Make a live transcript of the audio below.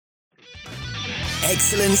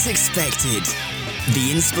Excellence Expected,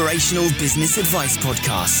 the Inspirational Business Advice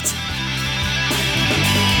Podcast.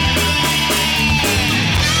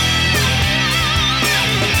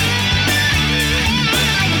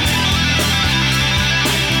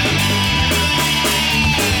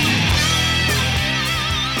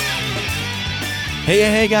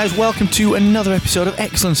 Hey guys, welcome to another episode of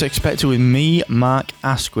Excellence Expected with me, Mark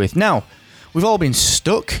Asquith. Now, we've all been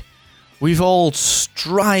stuck. We've all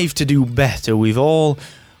strived to do better. We've all,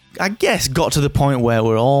 I guess, got to the point where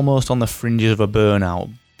we're almost on the fringes of a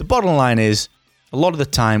burnout. The bottom line is, a lot of the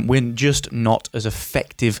time, we're just not as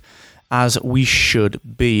effective as we should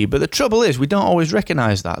be. But the trouble is, we don't always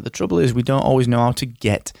recognize that. The trouble is, we don't always know how to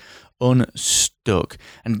get unstuck.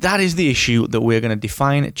 And that is the issue that we're going to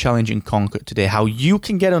define, challenge, and conquer today. How you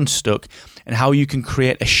can get unstuck and how you can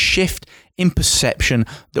create a shift in perception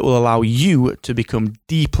that will allow you to become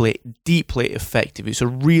deeply effective. It's a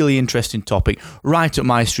really interesting topic, right up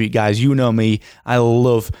my street, guys. You know me, I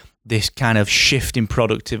love this kind of shift in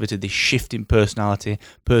productivity, this shift in personality,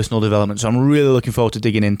 personal development. So I'm really looking forward to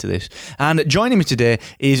digging into this. And joining me today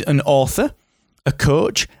is an author, a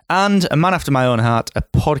coach, and a man after my own heart, a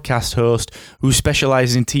podcast host who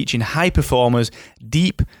specializes in teaching high performers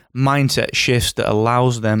deep mindset shifts that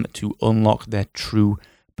allows them to unlock their true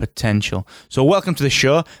potential. So welcome to the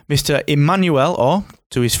show, Mr. Emmanuel, or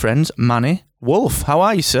to his friends, Manny Wolf. How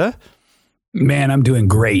are you, sir? Man, I'm doing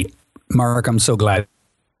great. Mark, I'm so glad.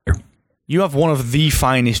 You have one of the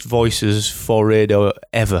finest voices for radio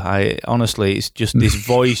ever. Honestly, it's just this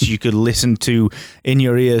voice you could listen to in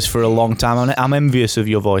your ears for a long time. I'm envious of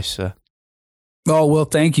your voice, sir. Oh, well,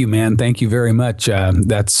 thank you, man. Thank you very much.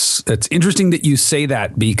 That's interesting that you say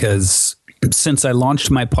that, because since I launched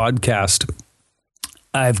my podcast,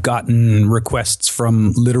 I've gotten requests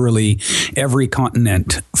from literally every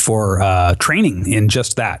continent for training in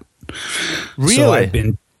just that. Really? So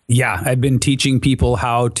I've been teaching people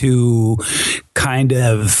how to kind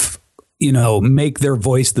of, make their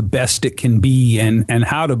voice the best it can be, and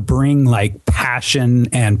how to bring like passion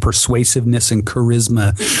and persuasiveness and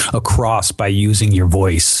charisma across by using your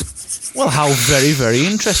voice. Well, how very, very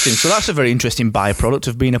interesting. So that's a very interesting byproduct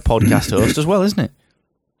of being a podcast host as well, isn't it?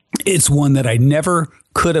 It's one that I never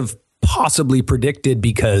could have possibly predicted,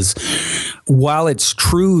 because while it's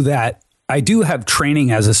true that I do have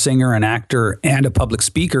training as a singer, an actor, and a public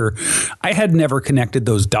speaker, I had never connected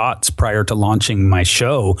those dots prior to launching my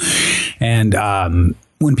show. And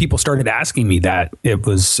when people started asking me that, it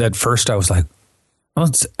was, at first I was like,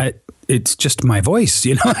 well, it's just my voice,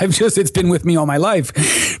 it's been with me all my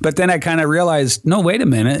life. But then I kind of realized, no, wait a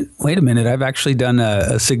minute. I've actually done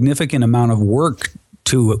a significant amount of work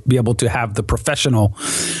to be able to have the professional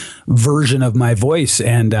version of my voice.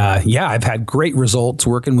 And I've had great results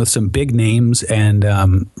working with some big names, and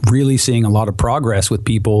really seeing a lot of progress with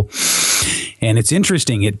people. And it's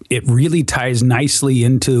interesting. It really ties nicely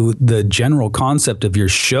into the general concept of your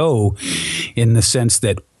show, in the sense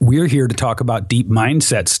that we're here to talk about deep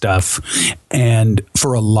mindset stuff. And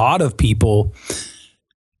for a lot of people,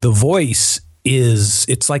 the voice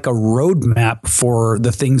it's like a roadmap for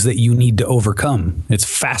the things that you need to overcome. It's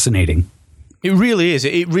fascinating. It really is.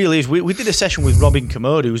 It really is. We did a session with Robin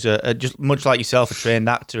Commode, who's just much like yourself, a trained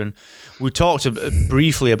actor, and we talked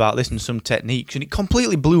briefly about this and some techniques, and it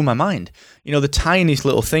completely blew my mind. The tiniest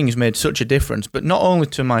little things made such a difference, but not only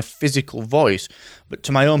to my physical voice, but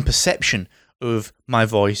to my own perception of my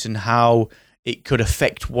voice and how it could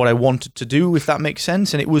affect what I wanted to do, if that makes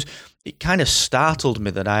sense. And it kind of startled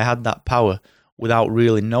me that I had that power without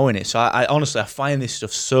really knowing it. So I honestly find this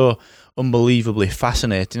stuff so unbelievably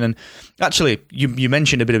fascinating. And actually, you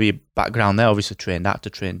mentioned a bit of your background there, obviously trained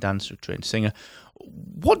actor, trained dancer, trained singer.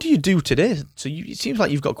 What do you do today? So it seems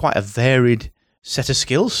like you've got quite a varied set of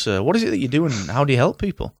skills, sir. What is it that you do, and how do you help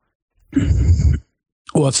people?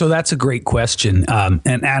 Well, so that's a great question.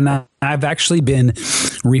 And I've actually been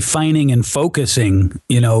refining and focusing,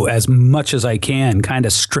 as much as I can, kind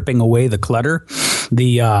of stripping away the clutter,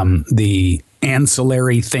 the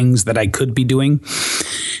ancillary things that I could be doing.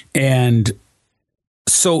 And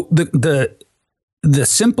so the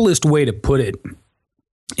simplest way to put it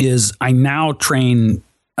is, I now train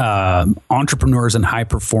entrepreneurs and high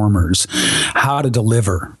performers how to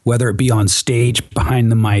deliver, whether it be on stage,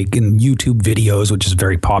 behind the mic, in YouTube videos, which is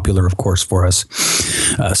very popular, of course, for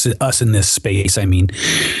us in this space,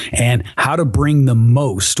 and how to bring the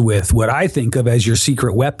most with what I think of as your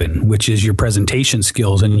secret weapon, which is your presentation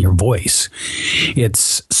skills and your voice.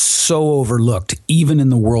 It's so overlooked, even in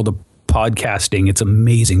the world of podcasting. It's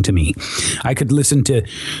amazing to me. I could listen to,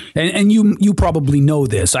 and you probably know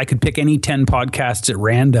this, I could pick any 10 podcasts at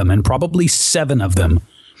random, and probably 7 of them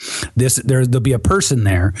There'll be a person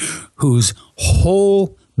there whose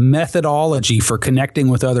whole methodology for connecting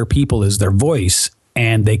with other people is their voice,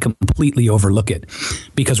 and they completely overlook it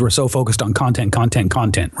because we're so focused on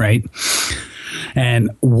content, right? And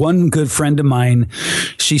one good friend of mine,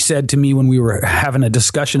 she said to me when we were having a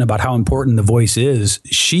discussion about how important the voice is,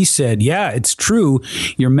 she said, yeah, it's true.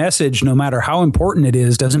 Your message, no matter how important it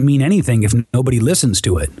is, doesn't mean anything if nobody listens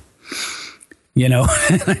to it. You know,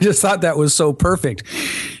 I just thought that was so perfect,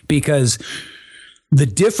 because the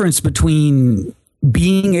difference between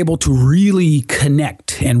being able to really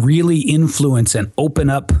connect and really influence and open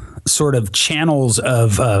up sort of channels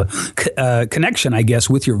of connection, I guess,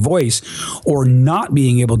 with your voice, or not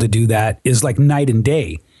being able to do that is like night and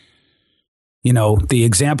day. You know, the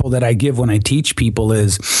example that I give when I teach people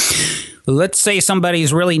is, let's say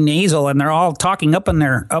somebody's really nasal and they're all talking up in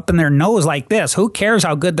their nose like this. Who cares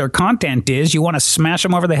how good their content is? You want to smash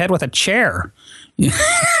them over the head with a chair. You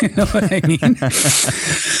know what I mean?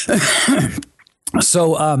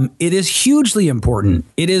 So it is hugely important.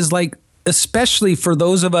 It is like, especially for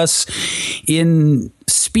those of us in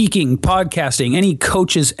speaking, podcasting, any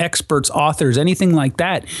coaches, experts, authors, anything like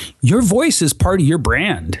that, your voice is part of your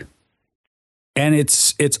brand. And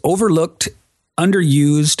it's overlooked,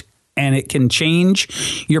 underused, and it can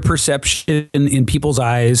change your perception in people's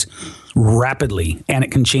eyes rapidly, and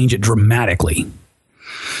it can change it dramatically.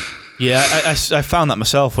 Yeah, I found that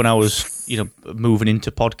myself when I was, moving into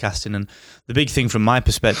podcasting, and the big thing from my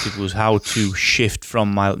perspective was how to shift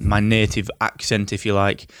from my native accent, if you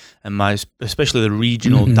like, and especially the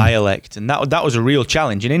regional dialect, and that was a real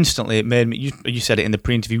challenge. And instantly, it made me. You said it in the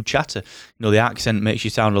pre-interview chatter. The accent makes you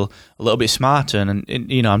sound a little bit smarter, and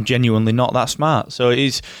I'm genuinely not that smart. So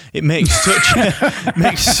it makes such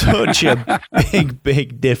a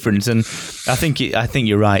big difference. And I think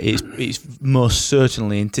you're right. It's most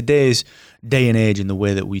certainly in today's day and age, in the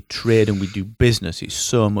way that we trade and we do business, it's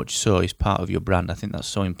so much so is part of your brand. I think that's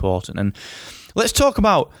so important. And let's talk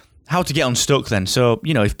about how to get unstuck then. So,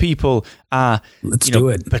 if people are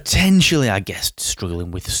potentially, I guess, struggling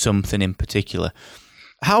with something in particular,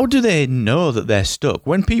 how do they know that they're stuck?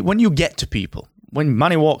 When you get to people, when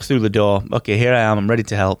Manny walks through the door, okay, here I am, I'm ready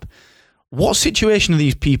to help. What situation are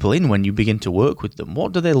these people in when you begin to work with them?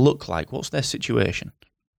 What do they look like? What's their situation?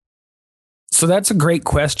 So that's a great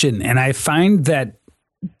question. And I find that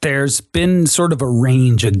there's been sort of a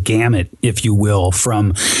range, a gamut, if you will,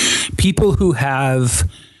 from people who have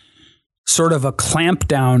sort of a clamp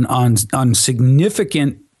down on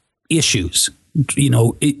significant issues.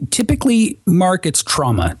 Typically, Mark, it's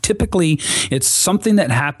trauma. Typically, it's something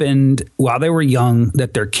that happened while they were young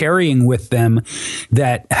that they're carrying with them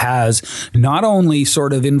that has not only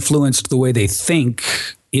sort of influenced the way they think,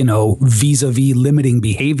 vis-a-vis limiting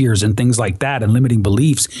behaviors and things like that and limiting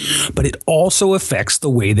beliefs, but it also affects the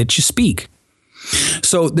way that you speak.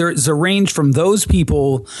 So there's a range from those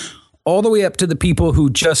people all the way up to the people who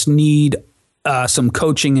just need some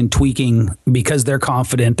coaching and tweaking because they're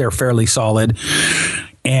confident, they're fairly solid.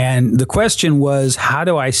 And the question was, how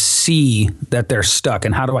do I see that they're stuck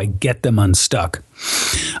and how do I get them unstuck?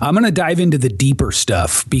 I'm going to dive into the deeper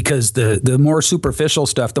stuff, because the more superficial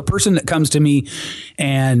stuff, the person that comes to me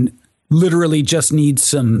and literally just needs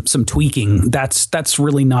some tweaking, that's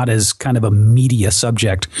really not as kind of a media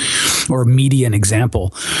subject or median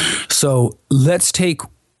example. So let's take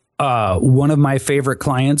one of my favorite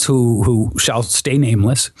clients who shall stay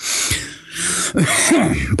nameless.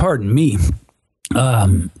 Pardon me.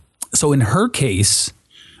 So in her case,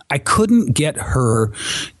 I couldn't get her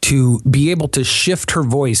to be able to shift her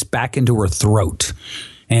voice back into her throat.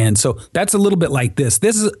 And so that's a little bit like this.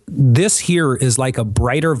 This here is like a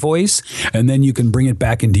brighter voice, and then you can bring it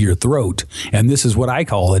back into your throat. And this is what I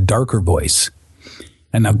call a darker voice.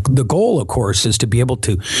 And the goal, of course, is to be able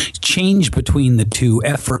to change between the two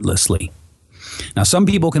effortlessly. Now, some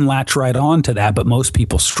people can latch right on to that, but most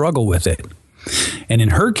people struggle with it. And in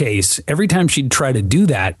her case, every time she'd try to do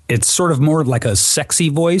that, it's sort of more like a sexy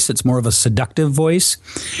voice. It's more of a seductive voice.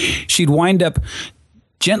 She'd wind up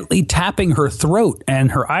gently tapping her throat,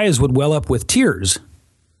 and her eyes would well up with tears.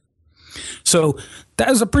 So that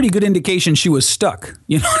was a pretty good indication she was stuck.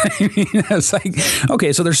 You know what I mean? It's like,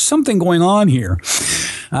 okay, so there's something going on here.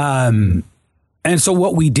 And so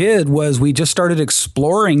what we did was we just started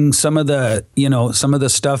exploring some of the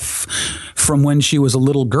stuff from when she was a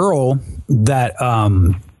little girl that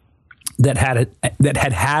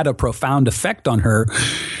had a profound effect on her.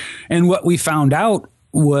 And what we found out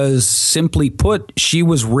was, simply put, she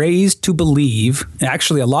was raised to believe,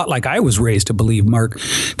 actually a lot like I was raised to believe, Mark,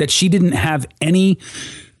 that she didn't have any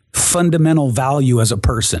fundamental value as a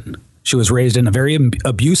person. She was raised in a very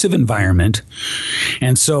abusive environment.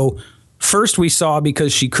 And so first we saw,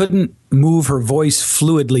 because she couldn't move her voice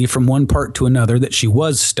fluidly from one part to another, that she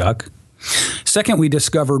was stuck. Second, we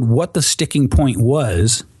discovered what the sticking point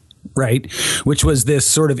was, right? Which was this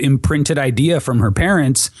sort of imprinted idea from her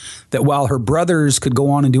parents that while her brothers could go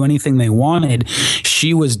on and do anything they wanted,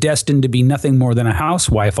 she was destined to be nothing more than a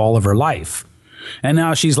housewife all of her life. And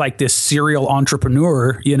now she's like this serial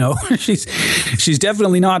entrepreneur, you know. she's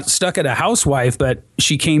definitely not stuck at a housewife, but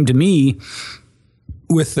she came to me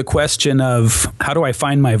with the question of, how do I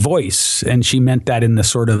find my voice? And she meant that in the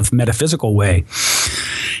sort of metaphysical way.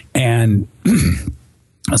 And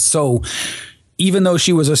so even though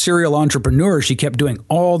she was a serial entrepreneur, she kept doing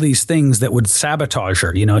all these things that would sabotage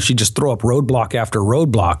her. You know, she'd just throw up roadblock after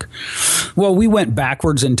roadblock. Well, we went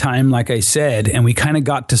backwards in time, like I said, and we kind of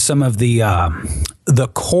got to some of the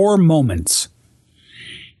core moments.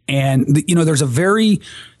 And, you know, there's a very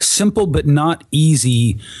simple but not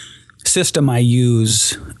easy system I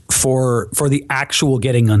use for the actual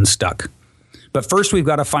getting unstuck. But first, we've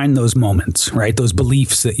got to find those moments, right? Those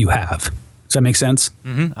beliefs that you have. Does that make sense?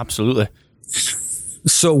 Mm-hmm, absolutely.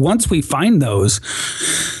 So once we find those,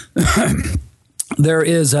 there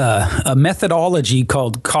is a methodology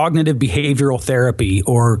called cognitive behavioral therapy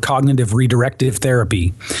or cognitive redirective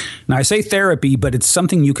therapy. Now, I say therapy, but it's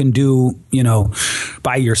something you can do, you know,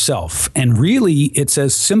 by yourself. And really, it's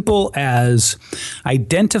as simple as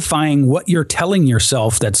identifying what you're telling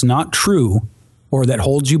yourself that's not true or that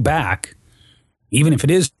holds you back. Even if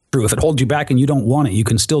it is true, if it holds you back and you don't want it, you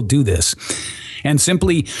can still do this. And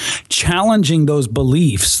simply challenging those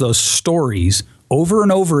beliefs, those stories over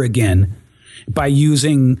and over again by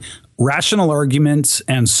using rational arguments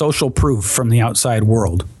and social proof from the outside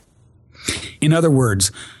world. In other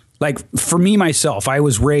words, like for me, myself, I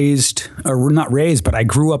was raised, or not raised, but I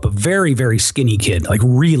grew up a very, very skinny kid, like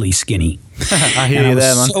really skinny. I hear you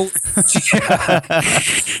there, man.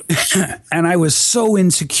 And I was so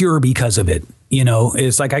insecure because of it. You know,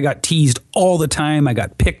 it's like I got teased all the time. I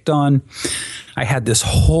got picked on. I had this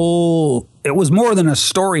whole, it was more than a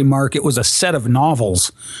story, Mark. It was a set of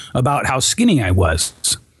novels about how skinny I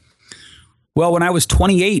was. Well, when I was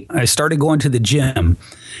 28, I started going to the gym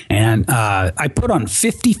and I put on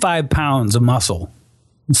 55 pounds of muscle.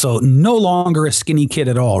 So no longer a skinny kid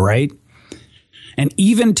at all, right? And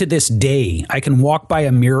even to this day, I can walk by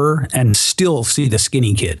a mirror and still see the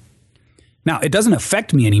skinny kid. Now, it doesn't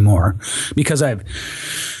affect me anymore because I've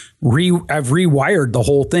rewired the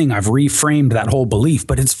whole thing. I've reframed that whole belief,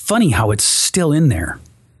 but it's funny how it's still in there.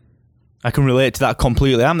 I can relate to that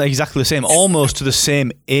completely. I'm exactly the same, almost to the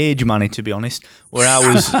same age, Manny, to be honest, where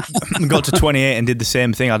I got to 28 and did the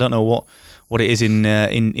same thing. I don't know what it is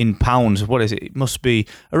in pounds. What is it? It must be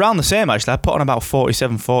around the same, actually. I put on about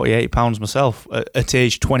 47, 48 pounds myself at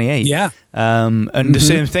age 28. Yeah. And the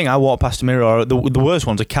same thing, I walk past a mirror, or the worst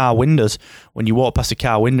ones are car windows. When you walk past a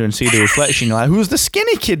car window and see the reflection, you're like, who's the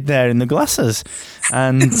skinny kid there in the glasses?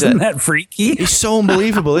 And isn't that freaky? It's so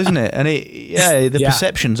unbelievable, isn't it? And the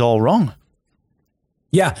perception's all wrong.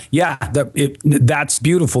 Yeah. That's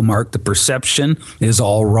beautiful, Mark. The perception is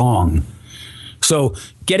all wrong. So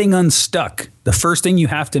getting unstuck, the first thing you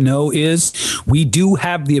have to know is we do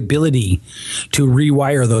have the ability to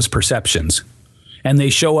rewire those perceptions. And they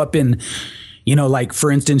show up in, you know, like, for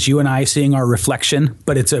instance, you and I seeing our reflection,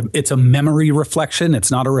 but it's a memory reflection. It's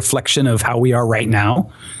not a reflection of how we are right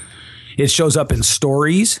now. It shows up in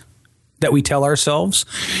stories that we tell ourselves.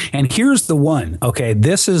 And here's the one, okay,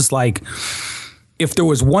 this is like, if there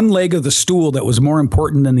was one leg of the stool that was more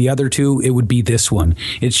important than the other two, it would be this one.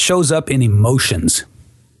 It shows up in emotions,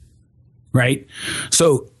 right?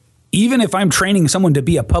 So even if I'm training someone to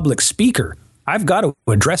be a public speaker, I've got to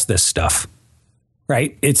address this stuff,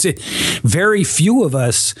 right? It's very few of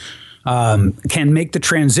us can make the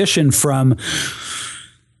transition from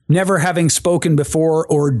never having spoken before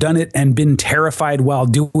or done it and been terrified while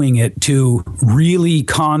doing it to really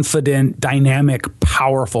confident, dynamic,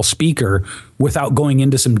 powerful speaker without going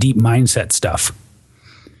into some deep mindset stuff.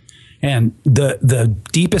 And the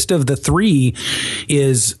deepest of the three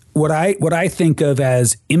is what I think of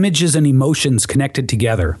as images and emotions connected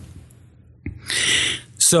together.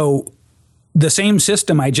 So the same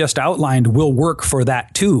system I just outlined will work for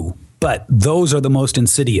that too, but those are the most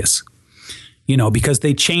insidious. You know, because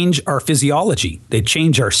they change our physiology. They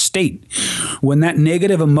change our state. When that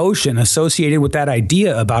negative emotion associated with that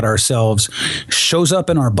idea about ourselves shows up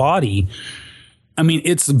in our body, I mean,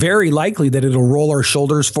 it's very likely that it'll roll our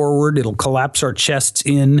shoulders forward. It'll collapse our chests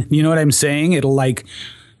in. You know what I'm saying? It'll like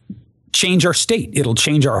change our state. It'll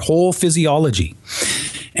change our whole physiology.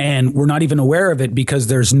 And we're not even aware of it because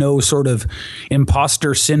there's no sort of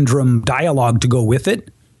imposter syndrome dialogue to go with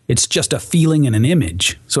it. It's just a feeling and an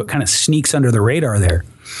image. So it kind of sneaks under the radar there.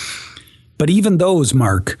 But even those,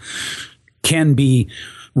 Mark, can be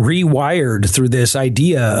rewired through this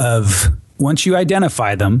idea of once you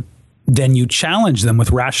identify them, then you challenge them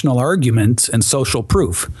with rational arguments and social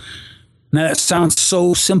proof. Now, that sounds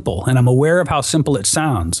so simple, and I'm aware of how simple it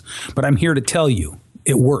sounds, but I'm here to tell you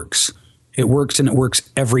it works. It works, and it works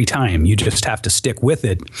every time. You just have to stick with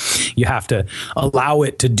it. You have to allow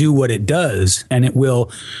it to do what it does, and it will.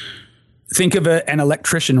 Think of an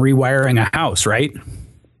electrician rewiring a house, right?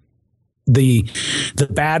 The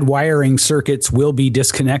bad wiring circuits will be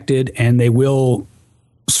disconnected, and they will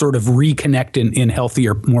sort of reconnect in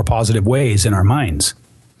healthier, more positive ways in our minds.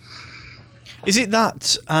 Is it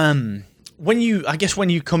that when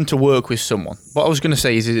you come to work with someone, what I was going to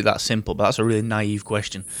say is it that simple? But that's a really naive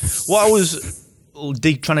question. What I was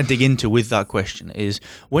trying to dig into with that question is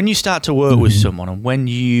when you start to work with someone and when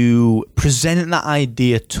you present that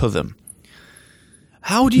idea to them,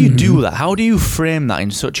 how do you do that? How do you frame that in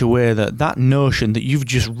such a way that that notion that you've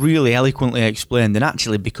just really eloquently explained and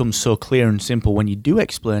actually becomes so clear and simple when you do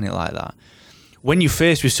explain it like that? When you're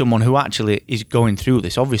faced with someone who actually is going through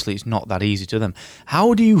this, obviously it's not that easy to them.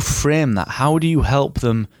 How do you frame that? How do you help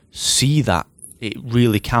them see that it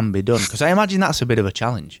really can be done? Because I imagine that's a bit of a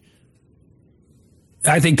challenge.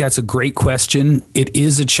 I think that's a great question. It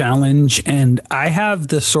is a challenge, and I have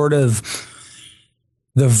the sort of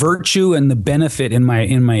the virtue and the benefit in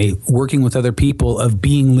my working with other people of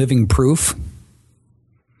being living proof.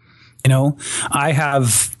 You know, I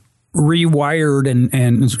have rewired and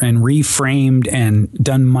reframed and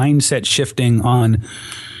done mindset shifting on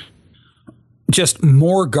just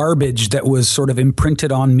more garbage that was sort of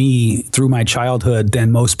imprinted on me through my childhood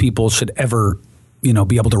than most people should ever, you know,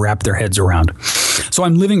 be able to wrap their heads around. So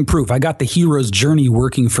I'm living proof. I got the hero's journey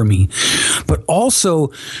working for me. But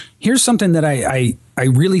also, here's something that I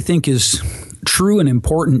really think is true and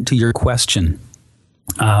important to your question.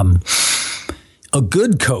 A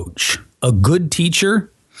good coach, a good teacher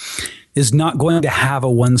is not going to have a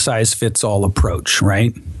one-size-fits-all approach,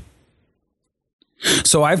 right?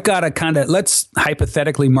 So I've got to kind of, let's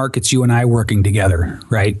hypothetically, Mark, it's you and I working together,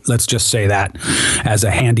 right? Let's just say that as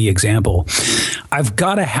a handy example. I've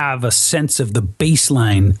got to have a sense of the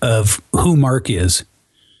baseline of who Mark is,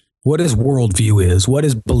 what his worldview is, what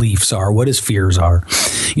his beliefs are, what his fears are,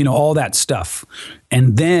 you know, all that stuff.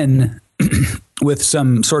 And then with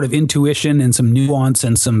some sort of intuition and some nuance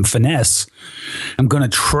and some finesse, I'm going to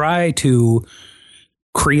try to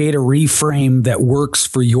create a reframe that works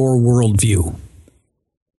for your worldview.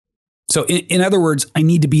 So in other words, I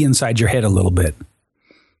need to be inside your head a little bit.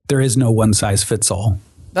 There is no one size fits all.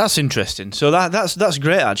 That's interesting. So that's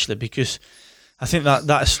great actually, because I think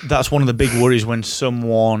that's one of the big worries when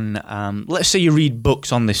someone, let's say you read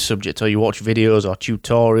books on this subject, or you watch videos or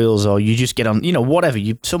tutorials, or you just get on, you know, whatever,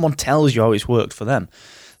 someone tells you how it's worked for them.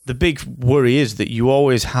 The big worry is that you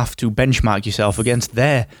always have to benchmark yourself against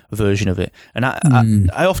their version of it. And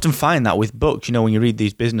I often find that with books, you know, when you read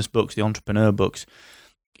these business books, the entrepreneur books,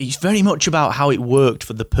 it's very much about how it worked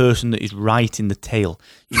for the person that is writing the tale,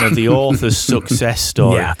 you know, the author's success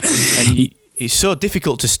story. Yeah. And it's so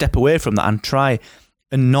difficult to step away from that and try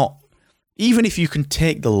and not, even if you can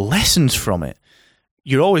take the lessons from it,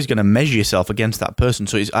 you're always going to measure yourself against that person.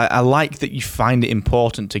 So I like that you find it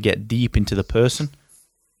important to get deep into the person.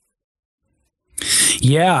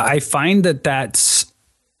 Yeah, I find that that's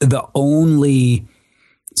the only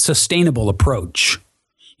sustainable approach.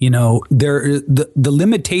 You know, the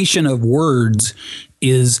limitation of words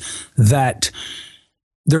is that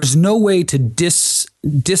there's no way to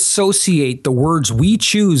dissociate the words we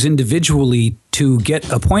choose individually to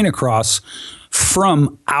get a point across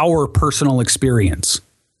from our personal experience.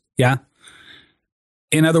 Yeah.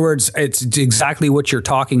 In other words, it's exactly what you're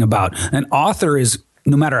talking about. An author is,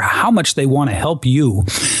 no matter how much they want to help you,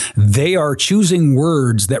 they are choosing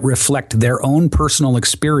words that reflect their own personal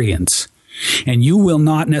experience. And you will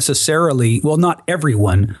not necessarily, well, not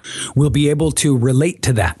everyone will be able to relate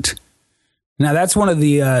to that. Now, that's one of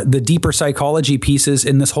the deeper psychology pieces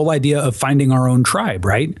in this whole idea of finding our own tribe,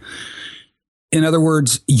 right? In other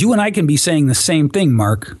words, you and I can be saying the same thing,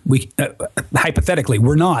 Mark. We hypothetically,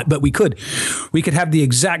 we're not, but we could have the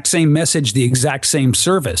exact same message, the exact same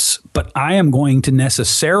service, but I am going to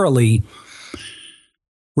necessarily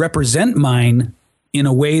represent mine in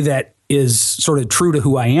a way that is sort of true to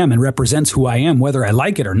who I am and represents who I am, whether I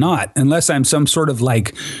like it or not, unless I'm some sort of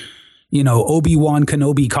like, you know, Obi-Wan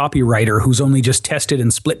Kenobi copywriter who's only just tested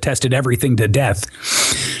and split tested everything to death.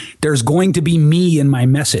 There's going to be me in my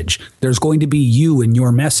message. There's going to be you in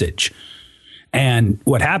your message. And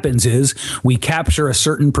what happens is we capture a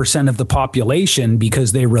certain percent of the population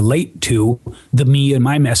because they relate to the me in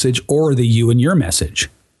my message or the you in your message.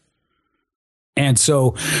 And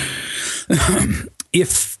so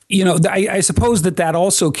if, you know, I suppose that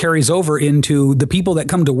also carries over into the people that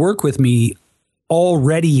come to work with me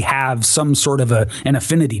already have some sort of an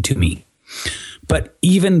affinity to me. But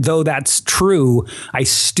even though that's true, I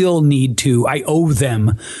still I owe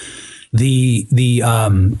them the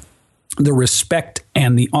respect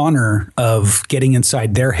and the honor of getting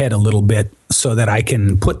inside their head a little bit so that I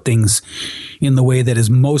can put things in the way that is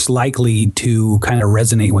most likely to kind of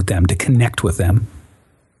resonate with them, to connect with them.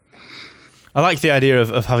 I like the idea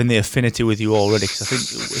of having the affinity with you already, because I think,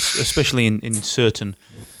 especially in certain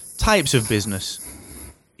types of business,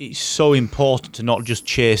 it's so important to not just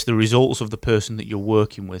chase the results of the person that you're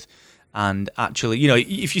working with. And actually, you know,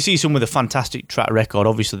 if you see someone with a fantastic track record,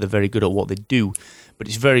 obviously they're very good at what they do, but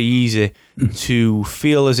it's very easy to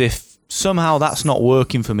feel as if somehow that's not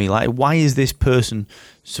working for me. Like, why is this person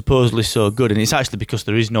supposedly so good? And it's actually because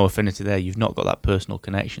there is no affinity there. You've not got that personal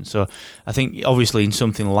connection. So I think obviously in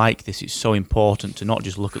something like this, it's so important to not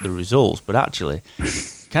just look at the results, but actually,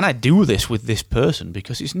 can I do this with this person?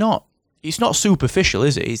 Because it's not superficial,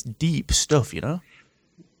 is it? It's deep stuff, you know?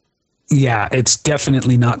 Yeah, it's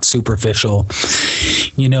definitely not superficial.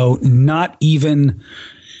 You know, not even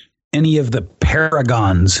any of the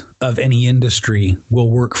paragons of any industry will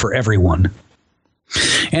work for everyone.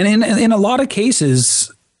 And in a lot of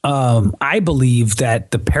cases, I believe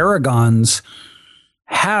that the paragons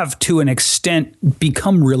have, to an extent,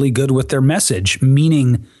 become really good with their message,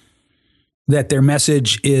 meaning that their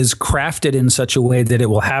message is crafted in such a way that it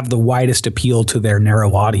will have the widest appeal to their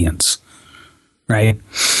narrow audience. Right.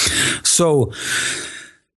 So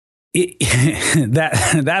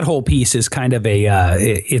that whole piece is kind of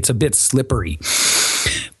it's a bit slippery,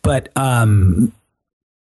 but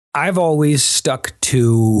I've always stuck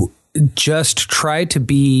to just try to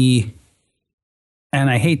be, and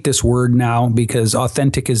I hate this word now because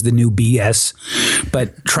authentic is the new BS,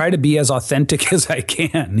 but try to be as authentic as I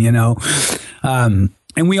can, you know? And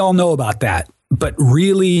we all know about that, but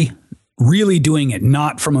really doing it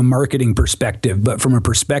not from a marketing perspective, but from a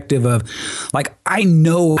perspective of, like, I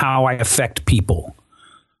know how I affect people.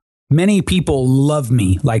 Many people love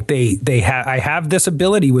me. Like I have this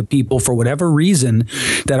ability with people for whatever reason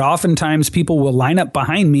that oftentimes people will line up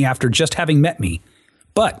behind me after just having met me.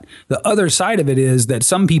 But the other side of it is that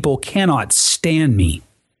some people cannot stand me.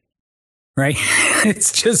 Right?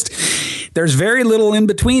 It's just, there's very little in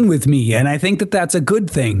between with me. And I think that that's a good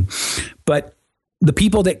thing. But the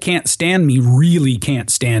people that can't stand me really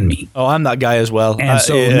can't stand me. Oh, I'm that guy as well. And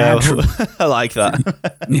so naturally, I like that.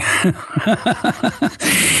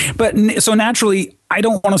 But so naturally, I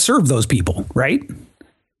don't want to serve those people, right?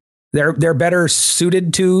 They're better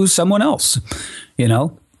suited to someone else, you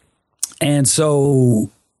know? And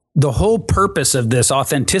so the whole purpose of this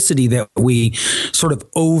authenticity that we sort of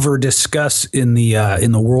over discuss in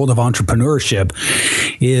the world of entrepreneurship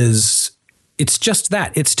is, it's just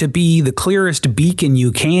that. It's to be the clearest beacon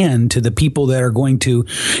you can to the people that are going to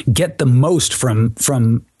get the most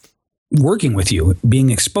from working with you,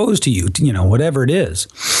 being exposed to you, you know, whatever it is.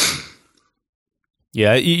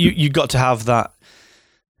 Yeah, you got to have that.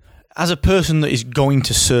 As a person that is going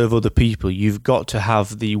to serve other people, you've got to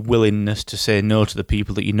have the willingness to say no to the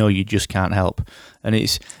people that you know you just can't help. And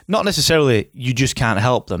it's not necessarily you just can't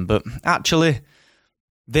help them, but actually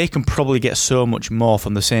they can probably get so much more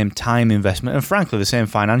from the same time investment and, frankly, the same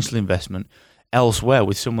financial investment elsewhere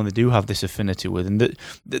with someone they do have this affinity with. And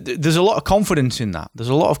there's a lot of confidence in that. There's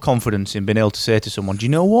a lot of confidence in being able to say to someone, do you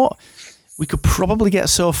know what? We could probably get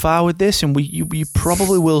so far with this and you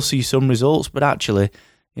probably will see some results, but actually,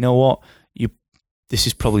 you know what? This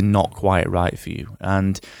is probably not quite right for you.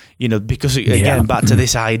 And, you know, because, again, back to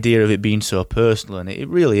this idea of it being so personal, and it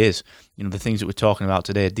really is. You know, the things that we're talking about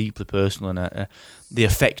today are deeply personal, and the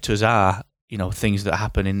effectors are, you know, things that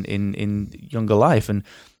happen in younger life. And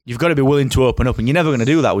you've got to be willing to open up, and you're never going to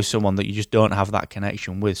do that with someone that you just don't have that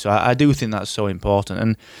connection with. So I do think that's so important.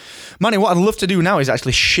 And, Manny, what I'd love to do now is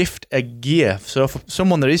actually shift a gear. So for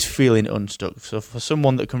someone that is feeling unstuck, so for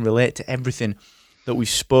someone that can relate to everything that we've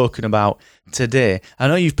spoken about today, I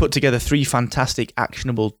know you've put together 3 fantastic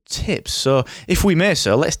actionable tips. So if we may,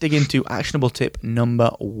 sir, let's dig into actionable tip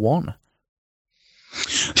number 1.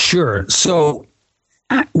 Sure. So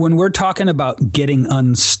when we're talking about getting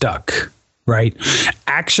unstuck, right?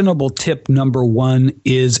 Actionable tip number 1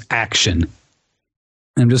 is action.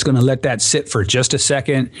 I'm just going to let that sit for just a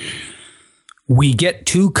second. We get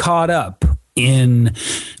too caught up in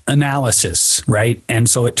analysis, right? And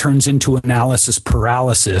so it turns into analysis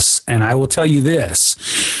paralysis. And I will tell you this,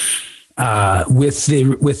 with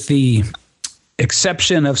the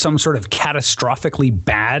exception of some sort of catastrophically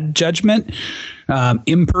bad judgment,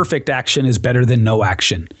 imperfect action is better than no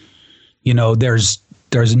action. You know, there's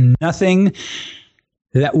nothing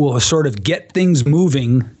that will sort of get things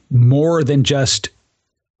moving more than just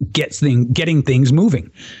getting things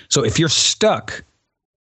moving. So if you're stuck,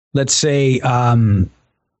 let's say,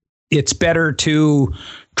 it's better to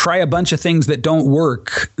try a bunch of things that don't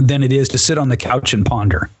work than it is to sit on the couch and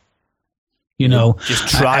ponder. You know, just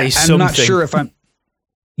try something. I'm not sure if I'm.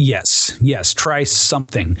 Yes, try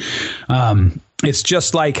something. It's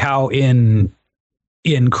just like how in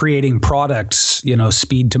creating products, you know,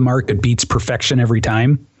 speed to market beats perfection every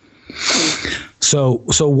time. So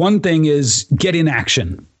one thing is get in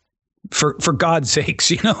action. For God's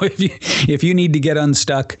sakes, you know, if you need to get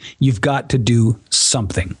unstuck, you've got to do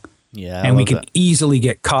something. Yeah, and we can easily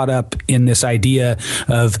get caught up in this idea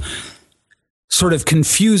of sort of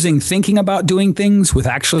confusing thinking about doing things with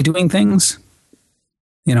actually doing things.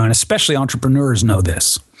 You know, and especially entrepreneurs know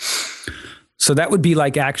this. So that would be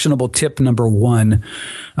like actionable tip number 1.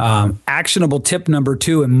 Actionable tip number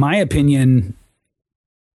 2, in my opinion,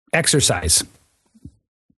 exercise.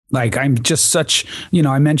 Like I'm just such, you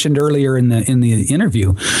know, I mentioned earlier in the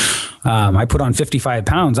interview, I put on 55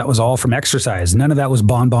 pounds. That was all from exercise. None of that was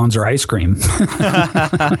bonbons or ice cream.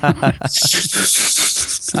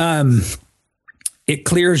 It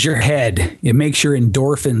clears your head. It makes your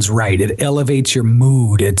endorphins right. It elevates your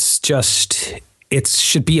mood. It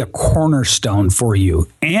should be a cornerstone for you.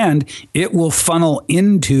 And it will funnel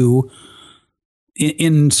into,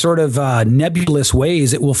 in sort of nebulous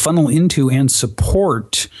ways, it will funnel into and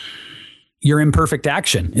support your imperfect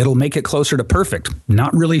action. It'll make it closer to perfect.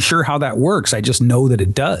 Not really sure how that works. I just know that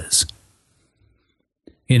it does.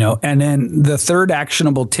 You know, and then the third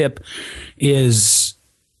actionable tip is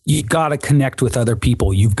you got to connect with other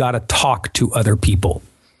people. You've got to talk to other people.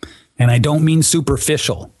 And I don't mean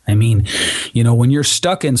superficial. I mean, you know, when you're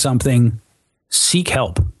stuck in something, seek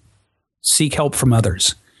help. Seek help from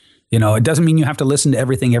others. You know, it doesn't mean you have to listen to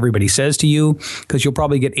everything everybody says to you, because you'll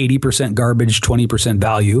probably get 80% garbage, 20%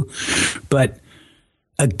 value. But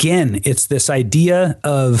again, it's this idea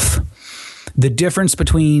of the difference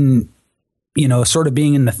between, you know, sort of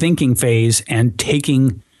being in the thinking phase and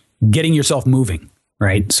getting yourself moving,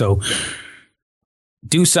 right? So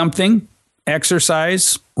do something,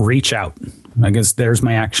 exercise, reach out. I guess there's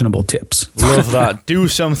my actionable tips. Love that. Do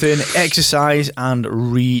something, exercise, and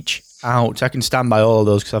reach out. I can stand by all of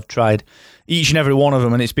those because I've tried each and every one of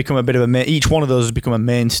them, and it's become a bit of each one of those has become a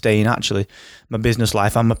mainstay in actually my business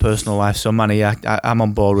life and my personal life. So, Manny, I'm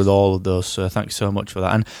on board with all of those. So, thanks so much for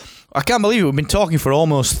that. And I can't believe it. We've been talking for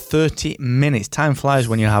almost 30 minutes. Time flies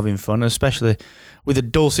when you're having fun, especially with the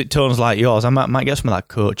dulcet tones like yours. I might get some of that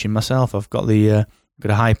coaching myself. I've got a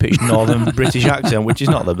high-pitched northern British accent, which is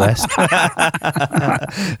not the best.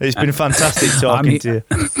 It's been fantastic talking to you.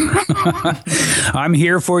 I'm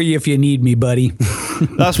here for you if you need me, buddy.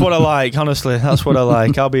 That's what I like, honestly. That's what I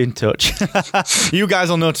like. I'll be in touch. You guys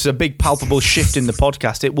will notice a big palpable shift in the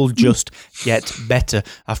podcast. It will just get better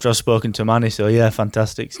after I've spoken to Manny. So, yeah,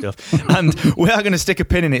 fantastic stuff. And we are going to stick a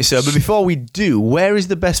pin in it, sir. But before we do, where is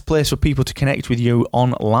the best place for people to connect with you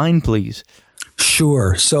online, please?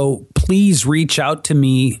 Sure. So please reach out to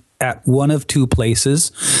me at one of two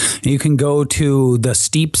places. You can go to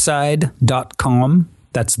thesteepside.com.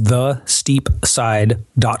 That's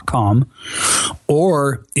thesteepside.com.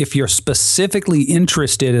 Or if you're specifically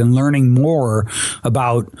interested in learning more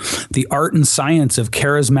about the art and science of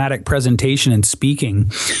charismatic presentation and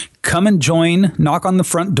speaking, come and join, knock on the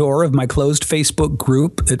front door of my closed Facebook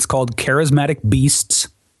group. It's called Charismatic Beasts.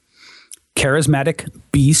 Charismatic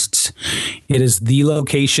Beasts. It is the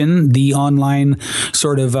location, the online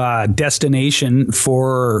sort of destination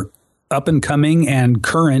for up and coming and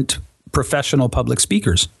current professional public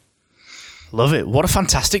speakers. Love it. What a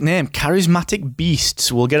fantastic name. Charismatic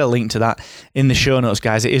Beasts. We'll get a link to that in the show notes,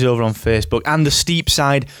 guys. It is over on Facebook and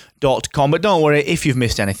thesteepside.com. But don't worry, if you've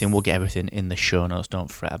missed anything, we'll get everything in the show notes. Don't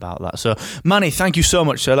fret about that. So, Manny, thank you so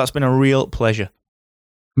much, sir. That's been a real pleasure.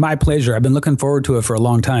 My pleasure. I've been looking forward to it for a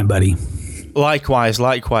long time, buddy. Likewise,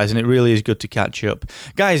 and it really is good to catch up.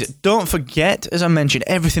 Guys, don't forget, as I mentioned,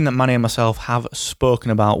 everything that Manny and myself have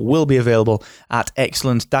spoken about will be available at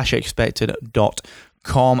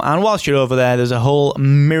excellence-expected.com. And whilst you're over there, there's a whole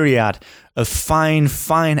myriad of fine,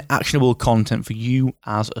 actionable content for you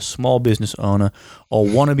as a small business owner or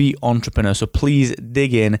wannabe entrepreneur. So please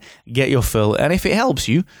dig in, get your fill, and if it helps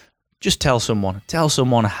you, just tell someone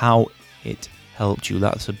how it helps. helped you.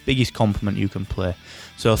 That's the biggest compliment you can play.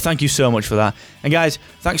 So thank you so much for that. And guys,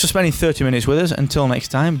 thanks for spending 30 minutes with us. Until next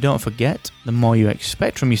time, don't forget, the more you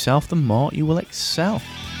expect from yourself, the more you will excel.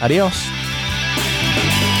 Adios.